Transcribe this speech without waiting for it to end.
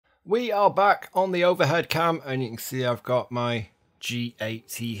We are back on the overhead cam, and you can see I've got my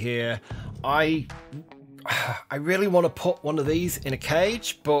G80 here. I really want to put one of these in a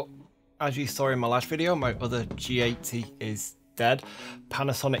cage, but as you saw in my last video, my other G80 is dead.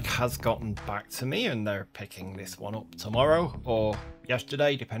 Panasonic has gotten back to me and they're picking this one up tomorrow or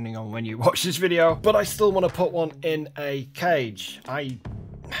yesterday, depending on when you watch this video. But I still want to put one in a cage. I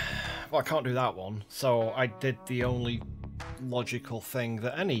can't do that one, so I did the only logical thing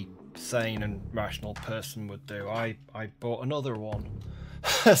that any sane and rational person would do. I bought another one.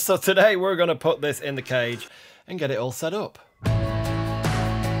 So today we're going to put this in the cage and get it all set up.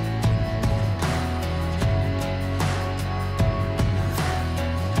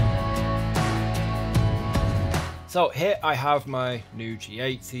 So here I have my new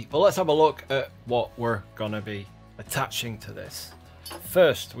G80, but let's have a look at what we're going to be attaching to this.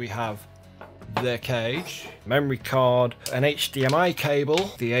 First we have the cage, memory card, an HDMI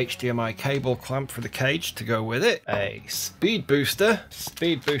cable, the HDMI cable clamp for the cage to go with it, a speed booster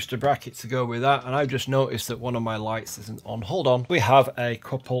bracket to go with that, and I've just noticed that one of my lights isn't on. Hold on. We have a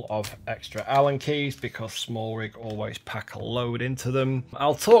couple of extra Allen keys because SmallRig always pack a load into them.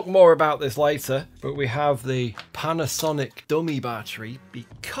 I'll talk more about this later, but we have the Panasonic dummy battery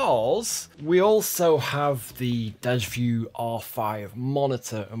because we also have the Desview R5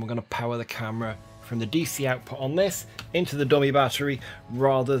 monitor, and we're going to power the camera from the DC output on this into the dummy battery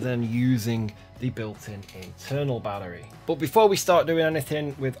rather than using the built-in internal battery. But before we start doing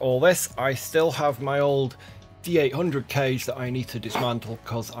anything with all this, I still have my old D800 cage that I need to dismantle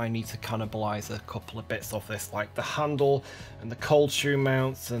because I need to cannibalize a couple of bits off this, like the handle and the cold shoe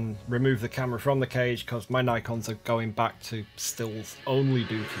mounts, and remove the camera from the cage because my Nikons are going back to stills only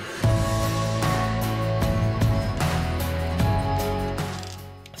duty.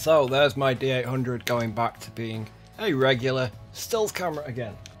 So there's my D800 going back to being a regular stills camera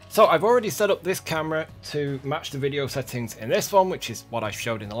again. So I've already set up this camera to match the video settings in this one, which is what I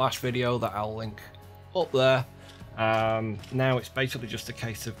showed in the last video that I'll link up there. Now it's basically just a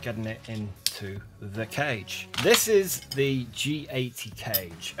case of getting it into the cage. This is the G80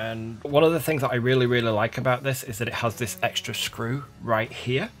 cage, and one of the things that I really like about this is that it has this extra screw right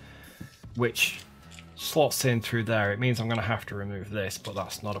here, which slots in through there. It means I'm going to have to remove this, but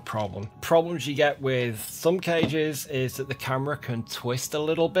that's not a problem. Problems you get with some cages is that the camera can twist a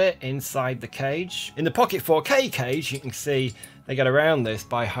little bit inside the cage. In the Pocket 4K cage, you can see they get around this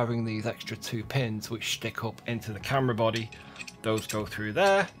by having these extra two pins which stick up into the camera body. Those go through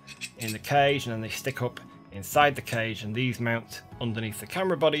there in the cage, and then they stick up inside the cage, and these mount underneath the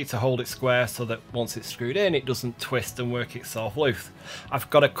camera body to hold it square so that once it's screwed in it doesn't twist and work itself loose. I've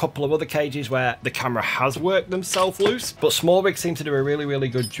got a couple of other cages where the camera has worked themselves loose, but SmallRig seem to do a really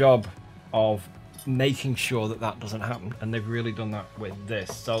good job of making sure that that doesn't happen, and they've really done that with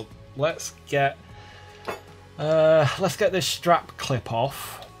this. So let's get this strap clip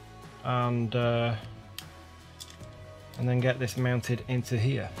off and then get this mounted into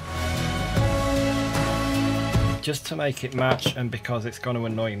here. Just to make it match, and because it's going to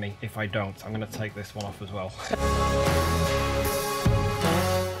annoy me if I don't, I'm going to take this one off as well.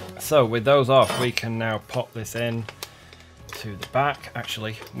 So with those off, we can now pop this in to the back.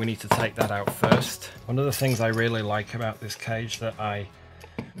 Actually, we need to take that out first. One of the things I really like about this cage, that I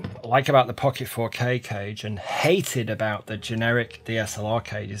like about the Pocket 4K cage and hated about the generic DSLR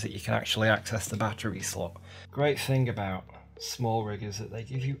cage, is that you can actually access the battery slot. Great thing about SmallRig is that they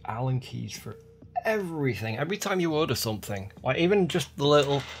give you Allen keys for everything. Every time you order something, like even just the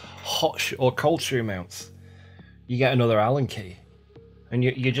little hot or cold shoe mounts, you get another Allen key, and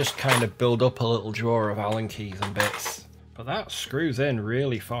you just kind of build up a little drawer of Allen keys and bits. But that screws in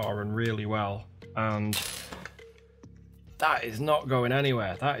really far and really well, and that is not going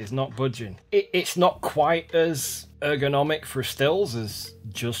anywhere. That is not budging. It's not quite as ergonomic for stills as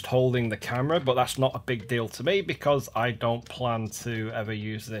just holding the camera, but that's not a big deal to me because I don't plan to ever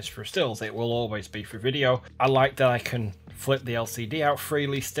use this for stills. It will always be for video. I like that I can flip the LCD out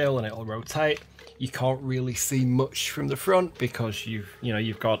freely still and it'll rotate. You can't really see much from the front because you've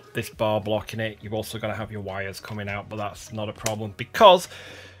got this bar blocking it. You've also got to have your wires coming out, but that's not a problem because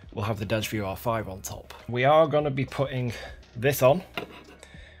we'll have the Desview R5 on top. We are going to be putting this on,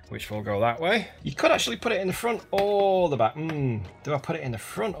 which will go that way. You could actually put it in the front or the back. Do I put it in the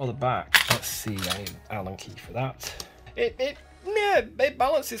front or the back? Let's see, I need an Allen key for that. It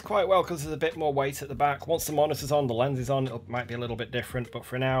balances quite well because there's a bit more weight at the back. Once the monitor's on, the lens is on, it might be a little bit different, but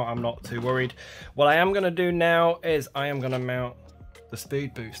for now I'm not too worried. What I am going to do now is I am going to mount the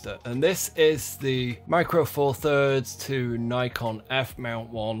speed booster, and this is the Micro Four Thirds to Nikon F mount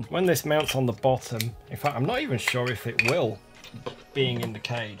one. When this mounts on the bottom, in fact I'm not even sure if it will being in the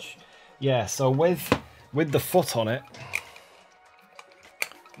cage. Yeah, so with the foot on it,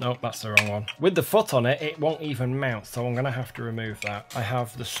 nope, that's the wrong one. With the foot on it, it won't even mount, so I'm gonna have to remove that. I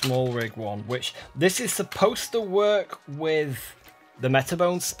have the SmallRig one, which this is supposed to work with the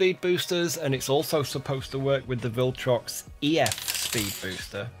Metabone speed boosters, and it's also supposed to work with the Viltrox EF speed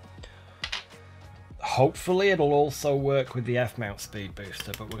booster. Hopefully it'll also work with the F-mount speed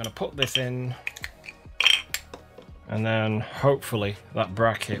booster, but we're going to put this in, and then hopefully that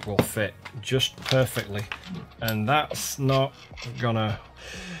bracket will fit just perfectly. And that's not gonna,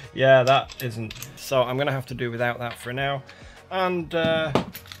 yeah, that isn't, so I'm gonna have to do without that for now, and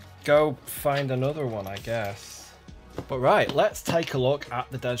go find another one, I guess. But right, let's take a look at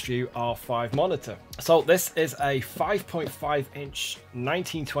the Desview R5 monitor. So this is a 5.5 inch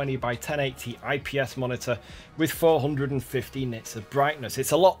 1920 by 1080 IPS monitor with 450 nits of brightness.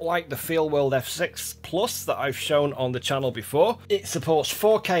 It's a lot like the FeelWorld F6 Plus that I've shown on the channel before. It supports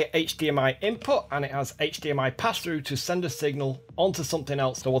 4K HDMI input, and it has HDMI pass-through to send a signal onto something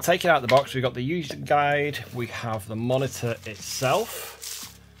else. So we'll take it out of the box. We've got the user guide, we have the monitor itself.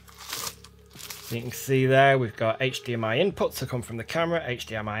 You can see there we've got HDMI input to come from the camera,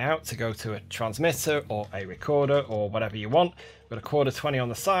 HDMI out to go to a transmitter or a recorder or whatever you want. We've got a quarter 20 on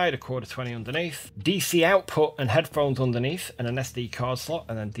the side, a quarter 20 underneath, DC output and headphones underneath, and an SD card slot,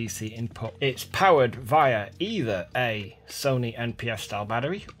 and then DC input. It's powered via either a Sony NPS style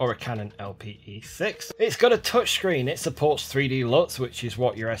battery or a Canon LPE6. It's got a touchscreen. It supports 3D LUTs, which is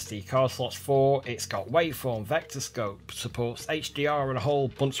what your SD card slot's for. It's got waveform, vector scope, supports HDR, and a whole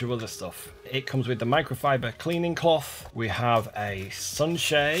bunch of other stuff. It comes with the microfiber cleaning cloth. We have a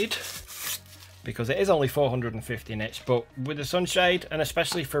sunshade, because it is only 450 nits, but with the sunshade, and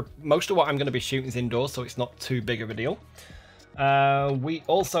especially for most of what I'm going to be shooting is indoors, so it's not too big of a deal. We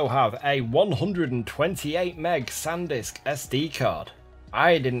also have a 128 meg SanDisk SD card.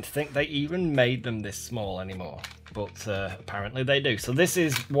 I didn't think they even made them this small anymore, but apparently they do. So this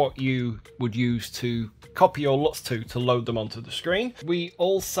is what you would use to copy your LUTs to load them onto the screen. We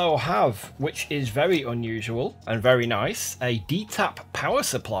also have, which is very unusual and very nice, a D-tap power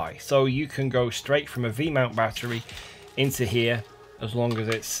supply. So you can go straight from a V-mount battery into here as long as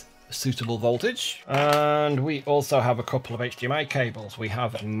it's suitable voltage. And we also have a couple of HDMI cables. We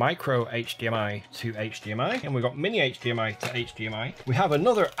have micro HDMI to HDMI, and we've got mini HDMI to HDMI. We have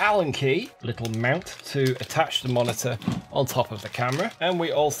another Allen key, little mount to attach the monitor on top of the camera, and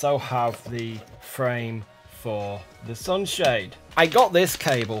we also have the frame for the sunshade. I got this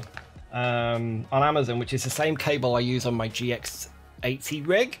cable on Amazon, which is the same cable I use on my G80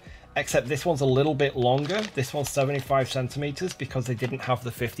 rig, except this one's a little bit longer. This one's 75 centimeters because they didn't have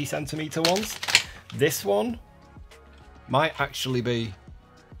the 50 centimeter ones. This one might actually be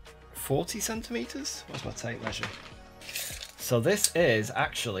 40 centimeters. What's my tape measure? So this is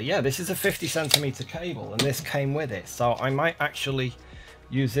actually, yeah, this is a 50 centimeter cable, and this came with it. So I might actually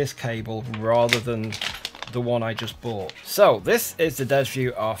use this cable rather than the one I just bought. So this is the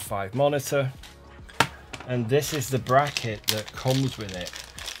Desview R5 monitor, and this is the bracket that comes with it.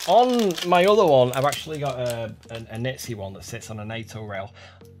 On my other one, I've actually got a Nitsy one that sits on a NATO rail.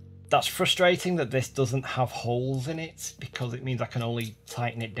 That's frustrating that this doesn't have holes in it, because it means I can only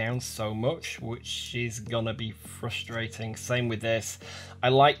tighten it down so much, which is gonna be frustrating. Same with this. I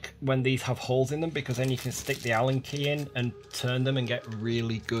like when these have holes in them, because then you can stick the Allen key in and turn them and get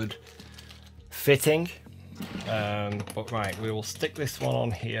really good fitting. But right, we will stick this one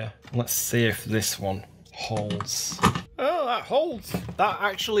on here. Let's see if this one holds. Oh, that holds. That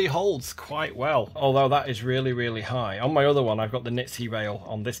actually holds quite well, although that is really, really high. On my other one, I've got the Nitsy rail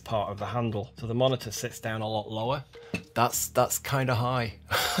on this part of the handle, so the monitor sits down a lot lower. That's kind of high.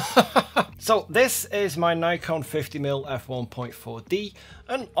 So this is my Nikon 50mm f1.4D,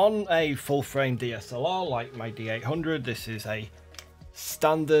 and on a full-frame DSLR like my D800, this is a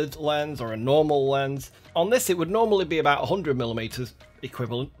standard lens or a normal lens. On this, it would normally be about 100mm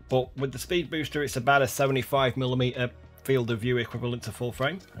equivalent, but with the speed booster, it's about a 75mm field of view equivalent to full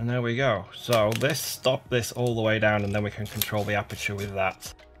frame. And there we go. So this, stop this all the way down, and then we can control the aperture with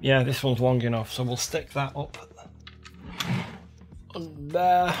that. Yeah, this one's long enough, so we'll stick that up on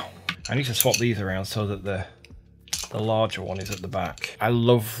there. I need to swap these around so that the larger one is at the back. I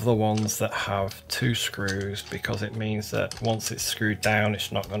love the ones that have 2 screws, because it means that once it's screwed down,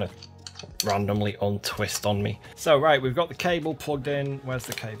 it's not going to randomly untwist on me. So right, we've got the cable plugged in. Where's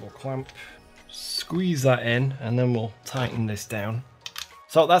the cable clamp? Squeeze that in, and then we'll tighten this down.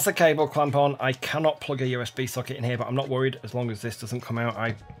 So that's the cable clamp on. I cannot plug a USB socket in here, but I'm not worried as long as this doesn't come out.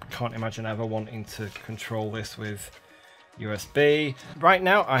 I can't imagine ever wanting to control this with USB. Right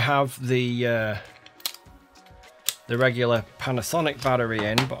now I have the the regular Panasonic battery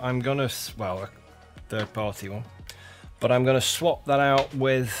in, but I'm gonna, well, a third-party one, but I'm gonna swap that out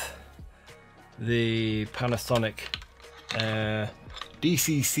with the Panasonic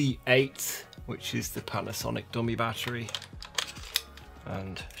DCC8, which is the Panasonic dummy battery,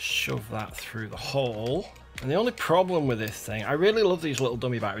 and shove that through the hole. And the only problem with this thing, I really love these little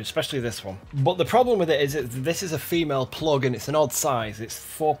dummy batteries, especially this one, but the problem with it is this is a female plug and it's an odd size. It's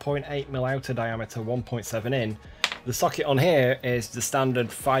 4.8mm outer diameter, 1.7 in. The socket on here is the standard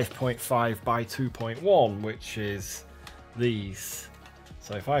 5.5 by 2.1, which is these.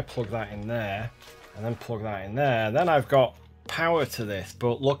 So if I plug that in there and then plug that in there, then I've got power to this.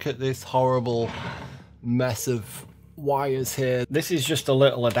 But look at this horrible mess of wires here. This is just a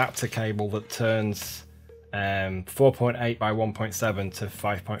little adapter cable that turns 4.8 by 1.7 to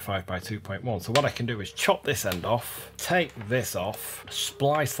 5.5 by 2.1. So what I can do is chop this end off, take this off,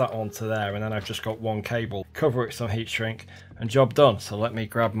 splice that onto there, and then I've just got one cable, cover it with some heat shrink, and job done. So let me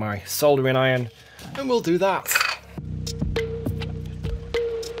grab my soldering iron and we'll do that.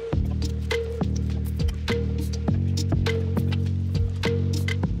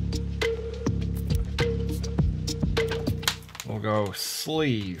 Go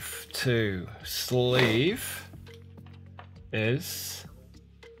sleeve to sleeve is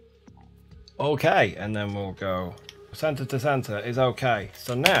okay, and then we'll go center to center is okay.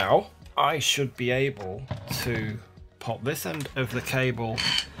 So now I should be able to pop this end of the cable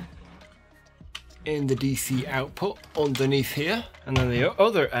in the DC output underneath here, and then the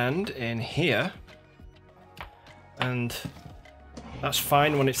other end in here, and that's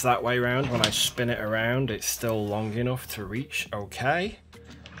fine when it's that way around. When I spin it around, it's still long enough to reach okay.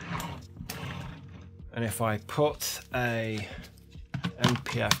 And if I put a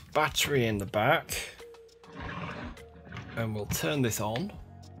MPF battery in the back, and we'll turn this on.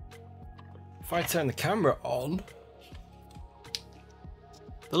 If I turn the camera on,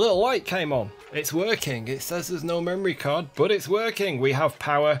 the little light came on. It's working. It says there's no memory card, but it's working. We have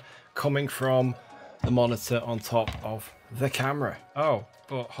power coming from the monitor on top of the camera. Oh,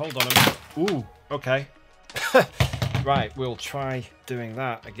 but hold on a minute. Ooh, okay. Right, we'll try doing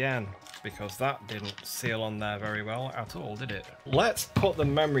that again, because that didn't seal on there very well at all, did it? Let's put the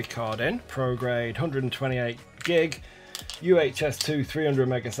memory card in. ProGrade 128 gig, UHS-II 300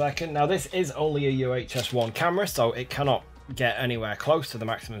 megasecond. Now this is only a UHS-I camera, so it cannot get anywhere close to the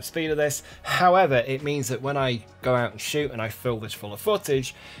maximum speed of this. However, it means that when I go out and shoot and I fill this full of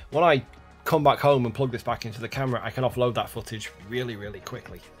footage, when I come back home and plug this back into the camera, I can offload that footage really, really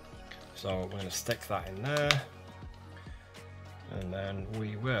quickly. So we're going to stick that in there, and then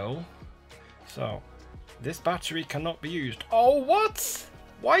we will. So this battery cannot be used. Oh, what?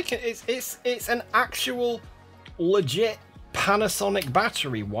 Why can it's an actual legit Panasonic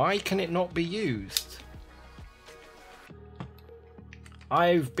battery? Why can it not be used?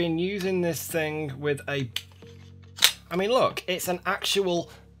 I've been using this thing with I mean, look, it's an actual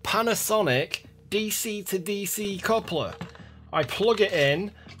Panasonic DC to DC coupler. I plug it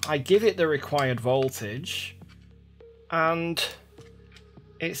in, I give it the required voltage, and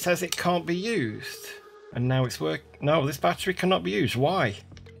it says it can't be used. And now it's no, this battery cannot be used. Why?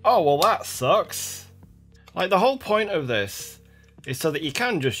 Oh, well, that sucks. Like, the whole point of this is so that you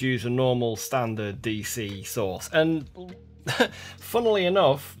can just use a normal standard DC source. And funnily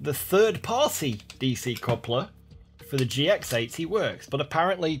enough, the third-party DC coupler for the G80 works, but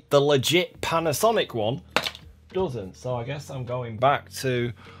apparently the legit Panasonic one doesn't. So I guess I'm going back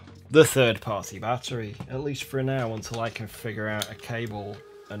to the third-party battery, at least for now, until I can figure out a cable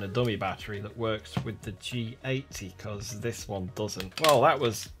and a dummy battery that works with the G80, because this one doesn't. Well, that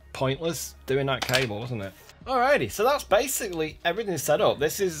was pointless doing that cable, wasn't it? Alrighty, so that's basically everything set up.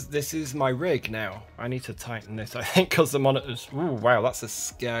 This is my rig now. I need to tighten this, I think, because the monitor's... Ooh, wow, that's a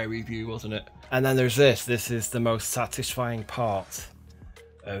scary view, wasn't it? And then there's this. This is the most satisfying part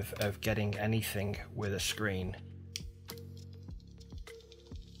of getting anything with a screen.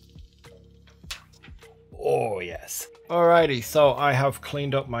 Oh, yes. Alrighty, so I have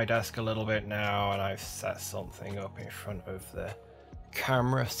cleaned up my desk a little bit now, and I've set something up in front of the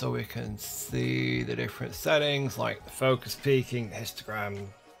camera so we can see the different settings, like the focus peaking, histogram,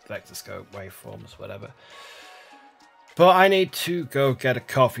 vector scope, waveforms, whatever. But I need to go get a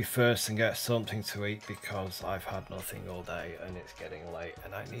coffee first and get something to eat, because I've had nothing all day and it's getting late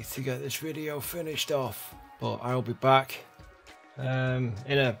and I need to get this video finished off. But I'll be back in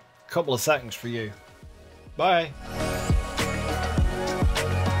a couple of seconds for you. Bye.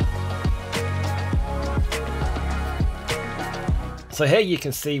 So here you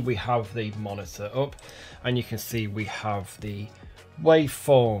can see we have the monitor up, and you can see we have the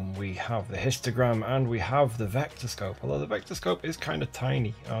waveform, we have the histogram, and we have the vector scope. Although the vector scope is kind of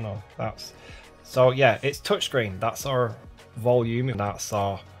tiny. Oh no, that's... So yeah, it's touchscreen. That's our volume, and that's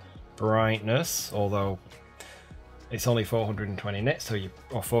our brightness, although it's only 420 nits, so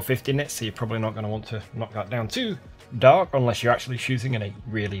or 450 nits, so you're probably not going to want to knock that down too dark unless you're actually shooting in a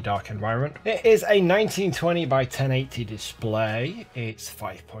really dark environment. It is a 1920 by 1080 display. It's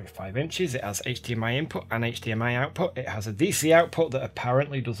 5.5 inches. It has HDMI input and HDMI output. It has a DC output that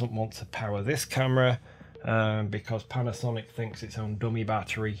apparently doesn't want to power this camera because Panasonic thinks its own dummy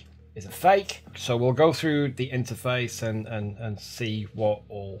battery is a fake. So we'll go through the interface and see what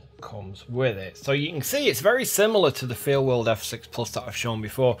all comes with it. So you can see it's very similar to the FeelWorld F6 Plus that I've shown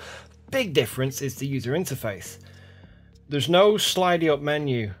before. Big difference is the user interface. There's no slidey up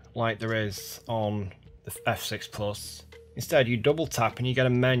menu like there is on the F6 Plus. Instead, you double tap and you get a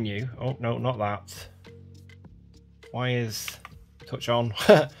menu. Oh, no, not that. Why is touch on?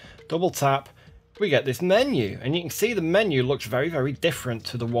 Double tap, we get this menu. And you can see the menu looks very, very different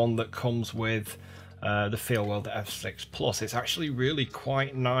to the one that comes with the FeelWorld F6 Plus. It's actually really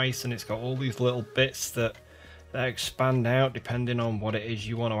quite nice, and it's got all these little bits that expand out depending on what it is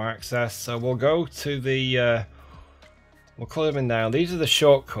you want to access. So we'll go to the... we'll color them in now. These are the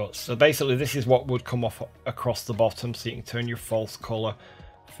shortcuts. So basically this is what would come off across the bottom, so you can turn your false color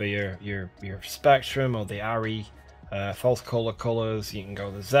for your spectrum or the ARRI false color colors. You can go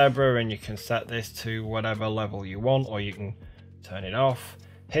the zebra and you can set this to whatever level you want, or you can turn it off.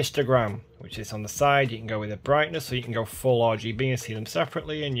 Histogram, which is on the side, you can go with the brightness, so you can go full RGB and see them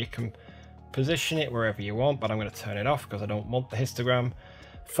separately, and you can position it wherever you want, but I'm going to turn it off because I don't want the histogram.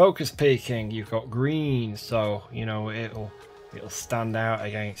 Focus peaking, you've got green, so you know it'll stand out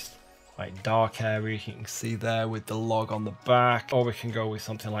against like dark areas. You can see there with the log on the back. Or we can go with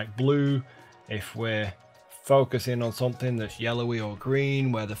something like blue if we're focusing on something that's yellowy or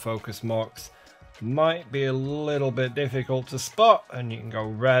green, where the focus marks might be a little bit difficult to spot, and you can go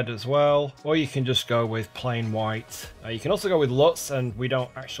red as well, or you can just go with plain white. You can also go with LUTs, and we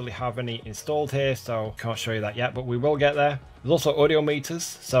don't actually have any installed here, so can't show you that yet, but we will get there. There's also audio meters,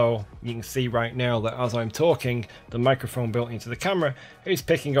 so you can see right now that as I'm talking, the microphone built into the camera is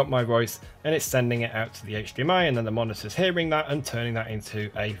picking up my voice and it's sending it out to the HDMI, and then the monitor's hearing that and turning that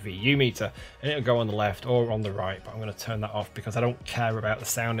into a VU meter, and it'll go on the left or on the right, but I'm going to turn that off because I don't care about the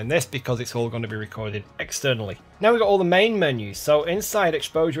sound in this because it's all going to be recorded externally. Now we've got all the main menus. So inside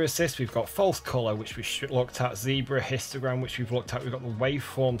exposure assist, we've got false color, which we looked at, zebra, histogram, which we've looked at. We've got the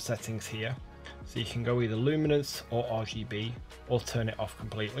waveform settings here. So you can go either luminance or RGB, or turn it off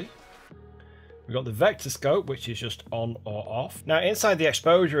completely. We've got the vector scope, which is just on or off. Now inside the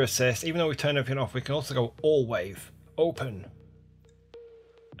exposure assist, even though we turn everything off, we can also go all wave, open.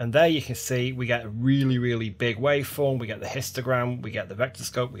 And there you can see we get a really, really big waveform. We get the histogram, we get the vector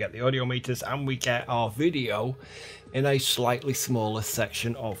scope, we get the audio meters, and we get our video in a slightly smaller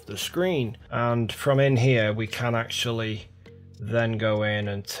section of the screen. And from in here, we can actually then go in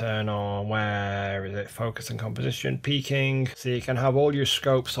and turn on, where is it, focus and composition, peaking. So you can have all your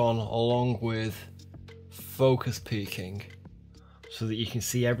scopes on along with focus peaking, so that you can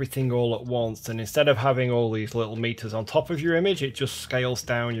see everything all at once. And instead of having all these little meters on top of your image, it just scales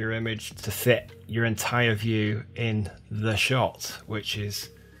down your image to fit your entire view in the shot, which is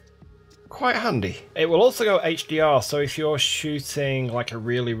quite handy. It will also go HDR, so if you're shooting like a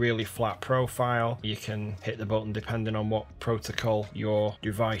really, really flat profile, you can hit the button depending on what protocol your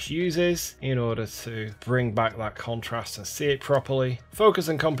device uses in order to bring back that contrast and see it properly. Focus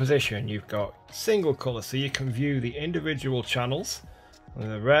and composition, you've got single color, so you can view the individual channels,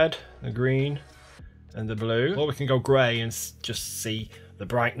 the red, the green, and the blue. Or we can go gray and just see the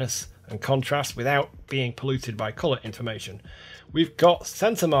brightness and contrast without being polluted by color information. We've got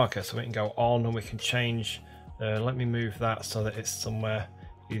center marker, so we can go on and we can change. Let me move that so that it's somewhere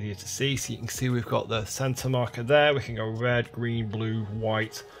easier to see. So you can see we've got the center marker there. We can go red, green, blue,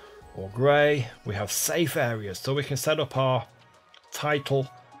 white, or gray. We have safe areas, so we can set up our title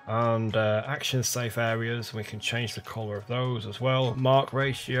and action safe areas. We can change the color of those as well. Mark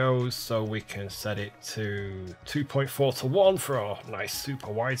ratios, so we can set it to 2.4:1 for our nice super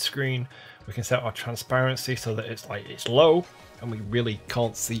wide screen. We can set our transparency so that it's low and we really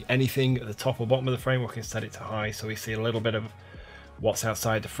can't see anything at the top or bottom of the frame. We can set it to high so we see a little bit of what's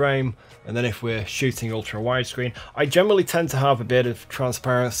outside the frame. And then if we're shooting ultra widescreen, I generally tend to have a bit of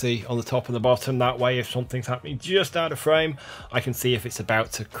transparency on the top and the bottom. That way, if something's happening just out of frame, I can see if it's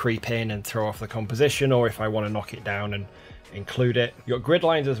about to creep in and throw off the composition, or if I want to knock it down and include it. You've got grid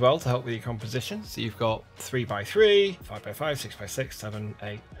lines as well to help with your composition. So you've got 3x3, 5x5, 6x6, 7,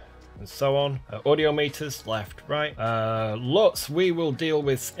 8, and so on. Audio meters, left, right. LUTs we will deal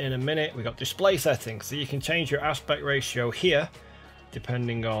with in a minute. We got display settings, so you can change your aspect ratio here,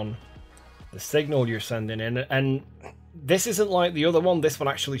 depending on the signal you're sending in. And this isn't like the other one. This one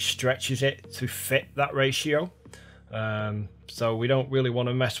actually stretches it to fit that ratio. So we don't really want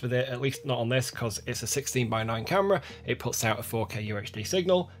to mess with it, at least not on this, because it's a 16:9 camera. It puts out a 4K UHD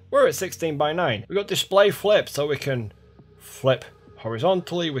signal. We're at 16:9. We've got display flip, so we can flip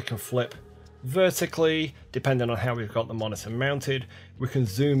horizontally, we can flip vertically, depending on how we've got the monitor mounted. We can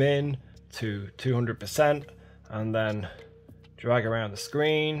zoom in to 200% and then drag around the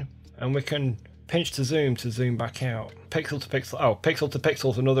screen, and we can pinch to zoom back out. Pixel to pixel, oh, pixel to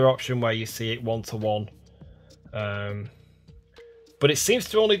pixel is another option where you see it 1:1. But it seems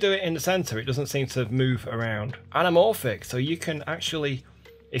to only do it in the center. It doesn't seem to move around. Anamorphic, so you can actually,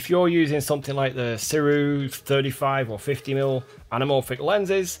 if you're using something like the Siru 35 or 50mm anamorphic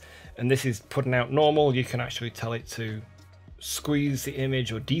lenses, and this is putting out normal, you can actually tell it to squeeze the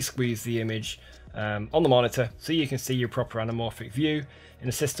image or de-squeeze the image on the monitor, so you can see your proper anamorphic view. In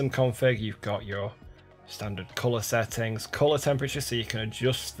the system config, you've got your standard color settings, color temperature, so you can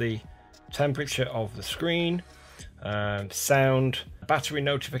adjust the temperature of the screen, sound, battery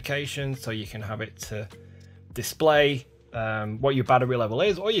notification, so you can have it to display what your battery level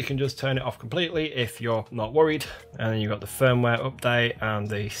is, or you can just turn it off completely if you're not worried. And then you've got the firmware update and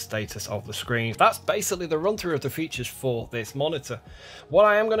the status of the screen. That's basically the run through of the features for this monitor. What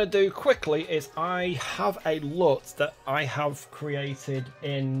I am going to do quickly is I have a LUT that I have created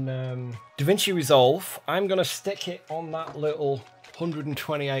in DaVinci Resolve. I'm going to stick it on that little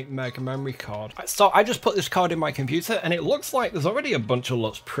 128 meg memory card. So I just put this card in my computer, and it looks like there's already a bunch of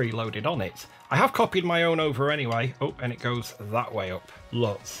LUTs preloaded on it. I have copied my own over anyway. Oh, and it goes that way up.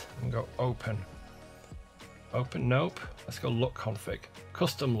 LUTs. And go open. Open, nope. Let's go LUT config.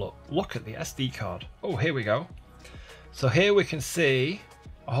 Custom LUT. Look at the SD card. Oh, here we go. So here we can see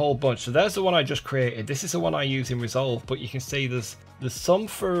a whole bunch. So there's the one I just created. This is the one I use in Resolve, but you can see there's some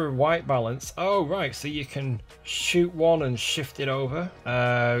for white balance. Oh, right. So you can shoot one and shift it over.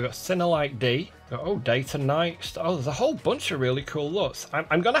 We've got Cinelike D. Oh, day to night. Oh, there's a whole bunch of really cool LUTs.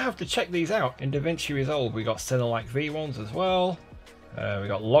 I'm going to have to check these out in DaVinci Resolve. We got Cinelike V ones as well. We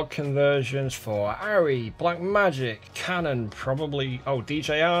got log conversions for Arri, Blackmagic, Canon, probably, oh,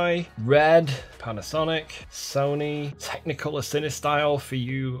 DJI, Red, Panasonic, Sony, Technicolor Cinestyle for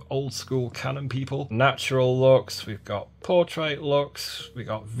you old school Canon people, natural looks, we've got portrait looks, we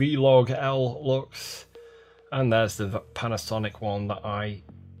got Vlog L looks, and there's the Panasonic one that I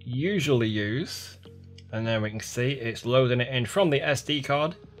usually use. And then we can see it's loading it in from the SD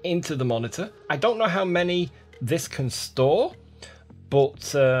card into the monitor. I don't know how many this can store,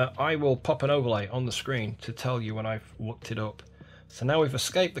 but I will pop an overlay on the screen to tell you when I've looked it up. So now we've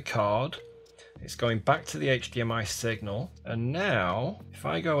escaped the card. It's going back to the HDMI signal. And now, if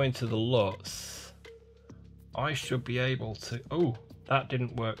I go into the LUTs, I should be able to... Oh, that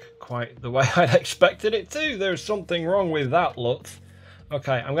didn't work quite the way I'd expected it to. There's something wrong with that LUT.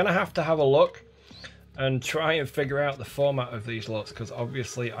 Okay, I'm going to have a look and try and figure out the format of these LUTs, because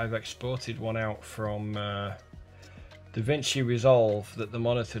obviously I've exported one out from... DaVinci Resolve that the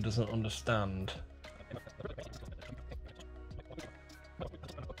monitor doesn't understand.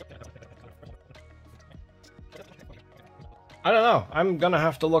 I don't know. I'm gonna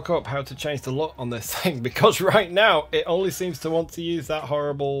have to look up how to change the LUT on this thing, because right now it only seems to want to use that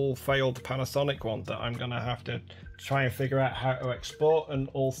horrible failed Panasonic one that I'm gonna have to try and figure out how to export, and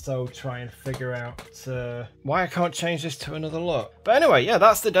also try and figure out why I can't change this to another LUT. But anyway, yeah,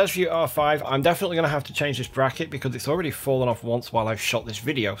 that's the Desview R5. I'm definitely going to have to change this bracket because it's already fallen off once while I've shot this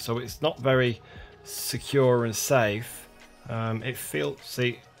video, so it's not very secure and safe. It feels,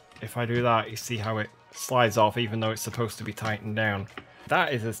 see, if I do that, you see how it slides off even though it's supposed to be tightened down.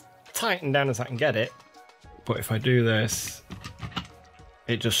 That is as tightened down as I can get it, but if I do this,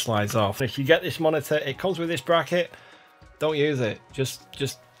 it just slides off. If you get this monitor, it comes with this bracket, don't use it. Just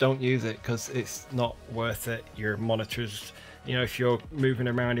don't use it, because it's not worth it. Your monitor's, you know, if you're moving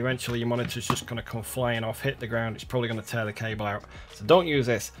around, eventually your monitor's just going to come flying off, hit the ground. It's probably going to tear the cable out. So don't use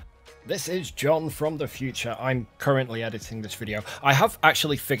this. This is John from the future. I'm currently editing this video. I have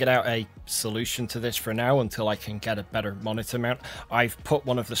actually figured out a solution to this for now until I can get a better monitor mount. I've put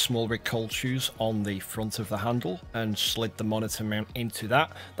one of the SmallRig cold shoes on the front of the handle and slid the monitor mount into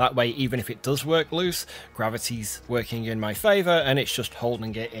that. That way, even if it does work loose, gravity's working in my favor and it's just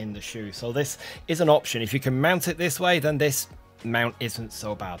holding it in the shoe. So this is an option. If you can mount it this way, then this mount isn't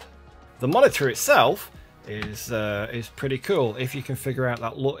so bad. The monitor itself is pretty cool if you can figure out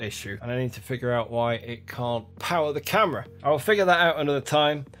that LUT issue, and I need to figure out why it can't power the camera. I'll figure that out another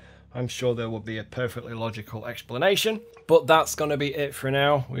time, I'm sure there will be a perfectly logical explanation. But that's going to be it for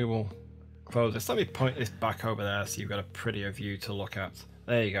now. We will close this. Let me point this back over there so you've got a prettier view to look at.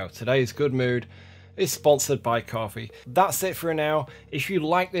 There you go. Today's Good Mood is sponsored by coffee. That's it for now. If you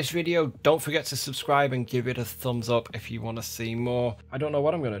like this video, don't forget to subscribe and give it a thumbs up if you want to see more. I don't know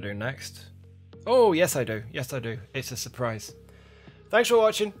what I'm going to do next. Oh, yes I do. Yes I do. It's a surprise. Thanks for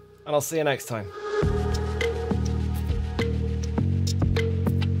watching, and I'll see you next time.